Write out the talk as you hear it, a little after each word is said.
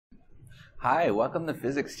Hi, welcome to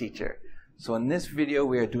Physics Teacher. So in this video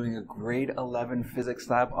we are doing a grade 11 physics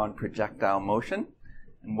lab on projectile motion.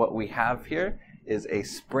 And what we have here is a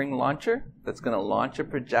spring launcher that's going to launch a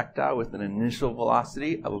projectile with an initial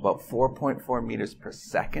velocity of about 4.4 meters per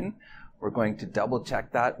second. We're going to double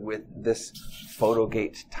check that with this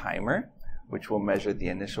photogate timer, which will measure the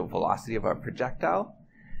initial velocity of our projectile.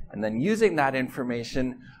 And then using that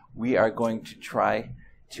information, we are going to try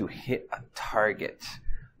to hit a target.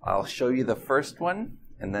 I'll show you the first one,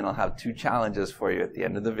 and then I'll have two challenges for you at the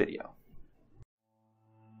end of the video.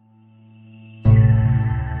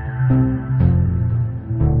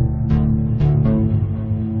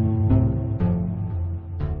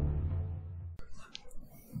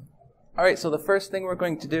 Alright, so the first thing we're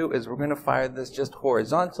going to do is we're going to fire this just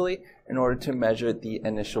horizontally in order to measure the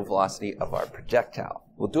initial velocity of our projectile.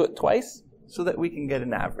 We'll do it twice so that we can get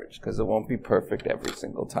an average, because it won't be perfect every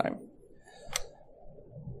single time.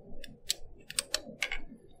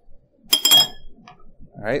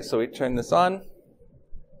 Alright, so we turn this on,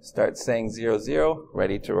 start saying 0, 0,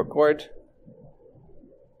 ready to record.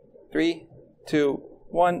 3, 2,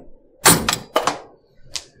 1.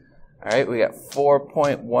 Alright, we got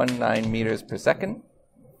 4.19 meters per second.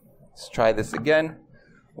 Let's try this again.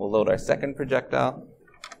 We'll load our second projectile.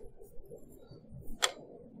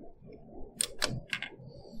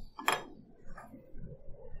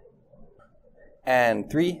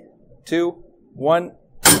 And 3, 2, 1.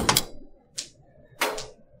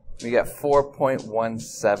 We got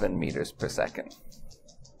 4.17 meters per second.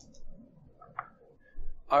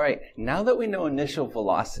 Alright, now that we know initial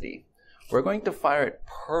velocity, we're going to fire it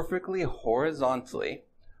perfectly horizontally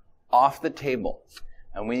off the table.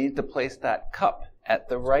 And we need to place that cup at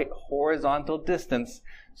the right horizontal distance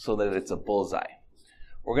so that it's a bullseye.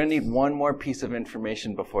 We're going to need one more piece of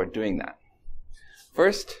information before doing that.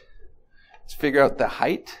 First, let's figure out the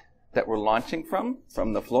height that we're launching from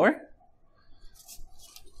the floor.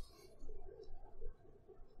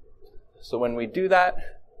 So when we do that,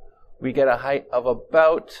 we get a height of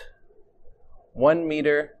about 1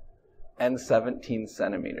 meter and 17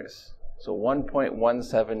 centimeters. So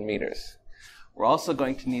 1.17 meters. We're also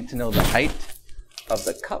going to need to know the height of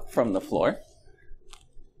the cup from the floor.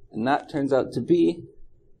 And that turns out to be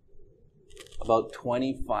about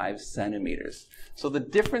 25 centimeters. So the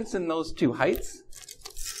difference in those two heights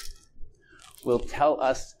will tell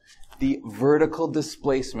us the vertical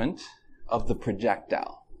displacement of the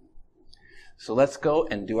projectile. So let's go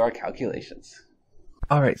and do our calculations.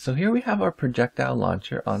 Alright, so here we have our projectile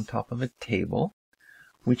launcher on top of a table,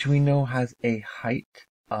 which we know has a height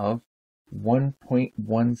of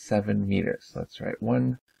 1.17 meters. That's right,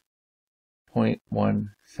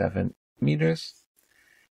 1.17 meters.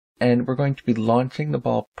 And we're going to be launching the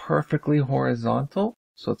ball perfectly horizontal,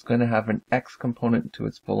 so it's going to have an x component to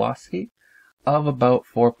its velocity of about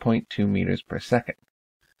 4.2 meters per second.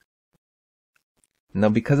 Now,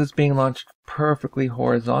 because it's being launched perfectly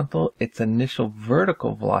horizontal, its initial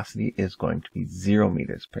vertical velocity is going to be 0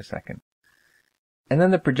 meters per second. And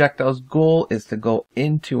then the projectile's goal is to go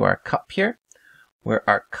into our cup here, where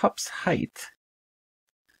our cup's height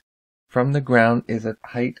from the ground is a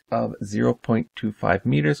height of 0.25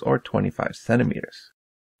 meters or 25 centimeters.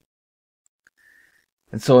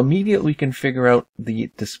 And so immediately we can figure out the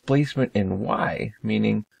displacement in y,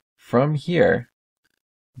 meaning from here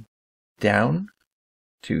down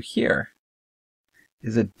to here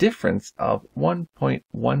is a difference of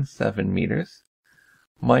 1.17 meters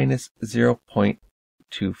minus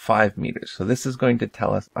 0.25 meters. So this is going to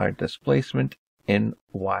tell us our displacement in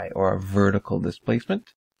y, or our vertical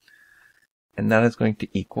displacement. And that is going to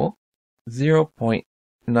equal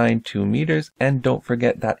 0.92 meters. And don't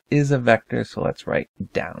forget that is a vector, so let's write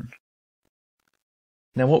down.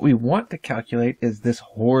 Now what we want to calculate is this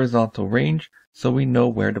horizontal range, so we know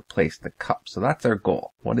where to place the cup. So that's our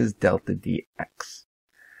goal. What is delta dx?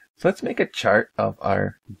 So let's make a chart of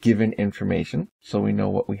our given information so we know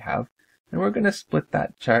what we have. And we're going to split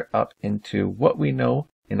that chart up into what we know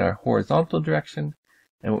in our horizontal direction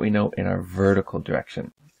and what we know in our vertical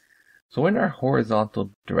direction. So in our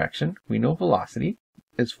horizontal direction, we know velocity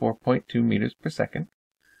is 4.2 meters per second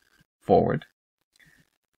forward.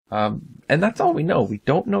 And that's all we know. We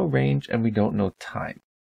don't know range and we don't know time.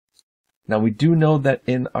 Now we do know that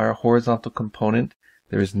in our horizontal component,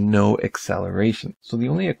 there is no acceleration. So the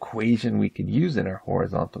only equation we could use in our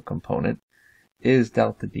horizontal component is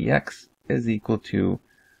delta dx is equal to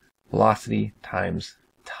velocity times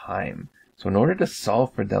time. So in order to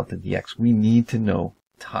solve for delta dx, we need to know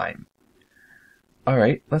time.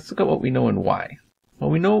 Alright, let's look at what we know in y.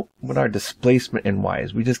 Well, we know what our displacement in y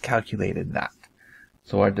is. We just calculated that.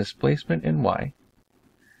 So our displacement in y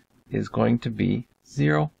is going to be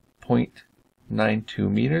 0.92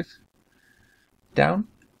 meters down.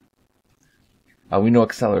 We know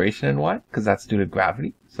acceleration in y because that's due to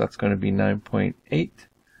gravity. So that's going to be 9.8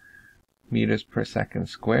 meters per second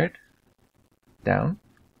squared down.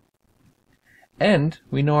 And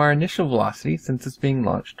we know our initial velocity since it's being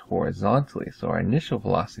launched horizontally. So our initial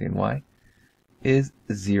velocity in y is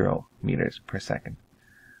 0 meters per second.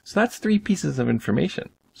 So that's 3 pieces of information.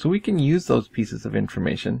 So we can use those pieces of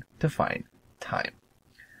information to find time.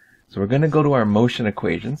 So we're going to go to our motion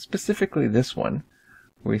equation, specifically this one,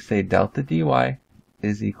 where we say delta dy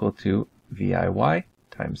is equal to VIY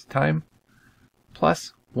times time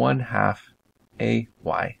plus 1/2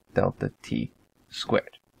 AY delta t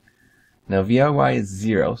squared. Now VIY is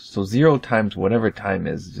 0, so 0 times whatever time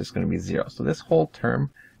is just going to be 0. So this whole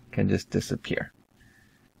term can just disappear.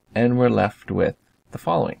 And we're left with the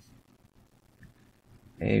following.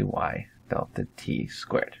 AY delta t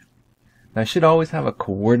squared. Now I should always have a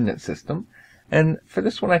coordinate system, and for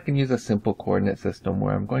this one I can use a simple coordinate system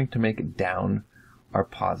where I'm going to make it down our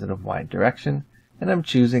positive y direction, and I'm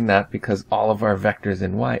choosing that because all of our vectors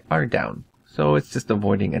in y are down, so it's just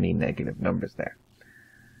avoiding any negative numbers there.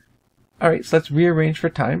 Alright, so let's rearrange for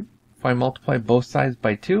time. If I multiply both sides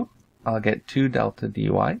by 2, I'll get 2 delta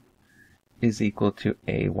dy is equal to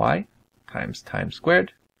AY times time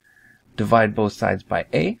squared. Divide both sides by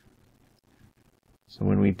a. So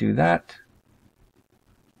when we do that,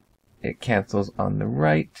 it cancels on the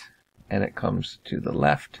right and it comes to the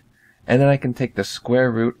left. And then I can take the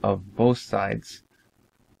square root of both sides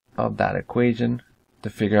of that equation to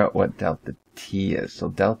figure out what delta t is. So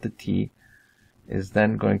delta t is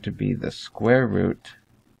then going to be the square root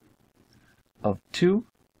of 2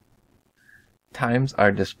 times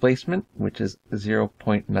our displacement, which is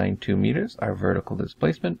 0.92 meters, our vertical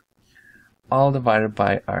displacement, all divided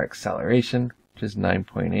by our acceleration, which is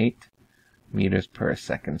 9.8 meters per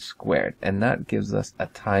second squared. And that gives us a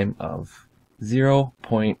time of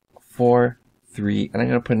 0.43, and I'm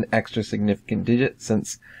going to put an extra significant digit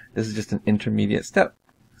since this is just an intermediate step,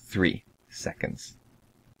 3 seconds.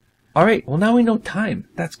 Alright, well now we know time.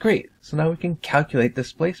 That's great. So now we can calculate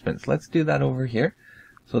displacements. Let's do that over here.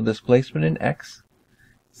 So displacement in x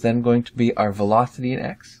is then going to be our velocity in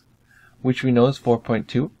x, which we know is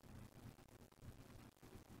 4.2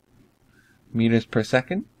 meters per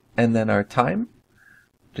second, and then our time,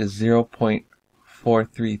 which is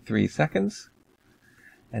 0.433 seconds,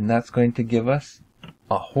 and that's going to give us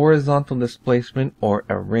a horizontal displacement or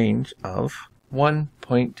a range of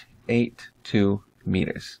 1.82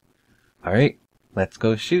 meters. Alright, let's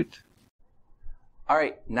go shoot.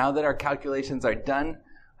 Alright, now that our calculations are done,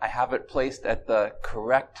 I have it placed at the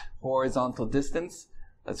correct horizontal distance.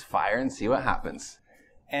 Let's fire and see what happens.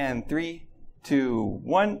 And 3, 2,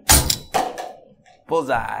 1.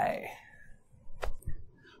 Bullseye.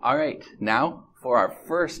 Alright, now for our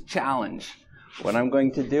first challenge. What I'm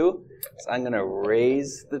going to do is I'm going to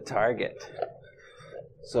raise the target.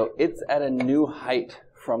 So it's at a new height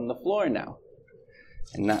from the floor now.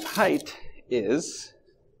 And that height is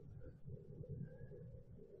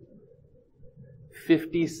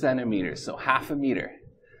 50 centimeters, so half a meter.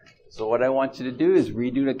 So what I want you to do is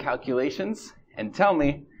redo the calculations and tell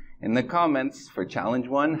me in the comments for challenge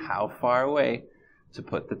 1 how far away to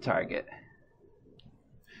put the target.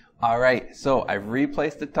 Alright, so I've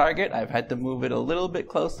replaced the target. I've had to move it a little bit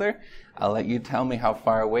closer. I'll let you tell me how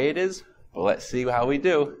far away it is, but let's see how we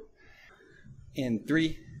do. In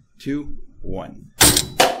 3, 2, 1.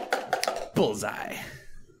 Bullseye.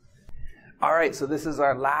 Alright, so this is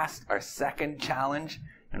our second challenge.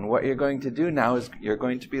 And what you're going to do now is you're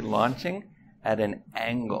going to be launching at an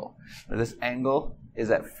angle. Now this angle is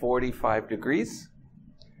at 45 degrees.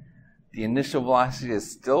 The initial velocity is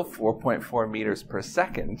still 4.4 meters per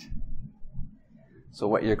second. So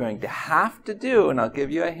what you're going to have to do, and I'll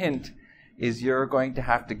give you a hint, is you're going to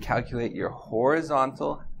have to calculate your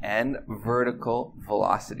horizontal and vertical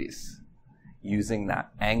velocities using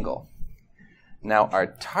that angle. Now our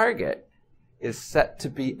target is set to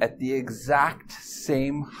be at the exact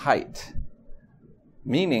same height,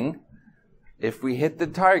 meaning if we hit the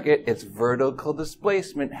target, its vertical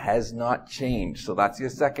displacement has not changed. So that's your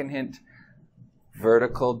second hint.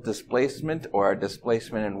 Vertical displacement, or our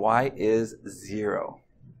displacement in y, is 0.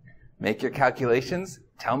 Make your calculations.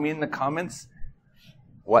 Tell me in the comments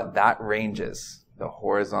what that range is, the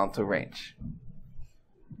horizontal range.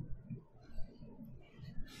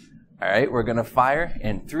 All right, we're going to fire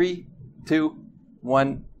in 3, 2,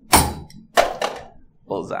 1.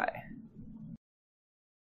 Bullseye.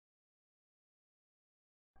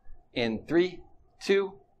 In 3,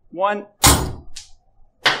 2, 1.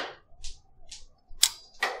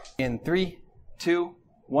 In 3, 2,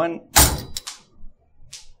 1.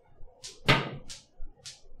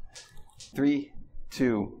 3,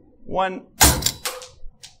 2, 1.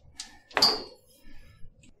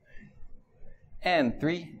 And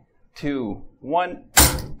 3, 2, 1.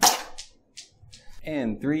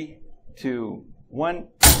 And 3, 2, 1.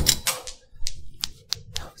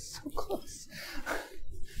 That was so close.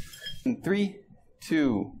 And 3,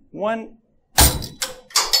 2, 1.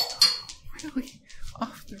 Really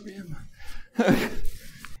off the rim.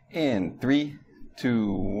 And 3,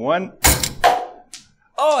 2, 1.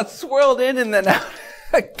 Oh, it swirled in and then out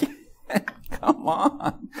again. Come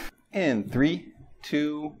on. And 3,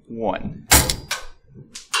 2, 1.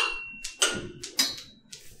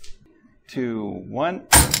 2, 1.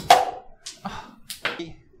 Oh,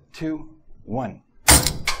 3, 2, 1.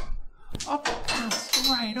 Oh, bounced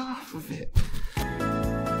right off of it.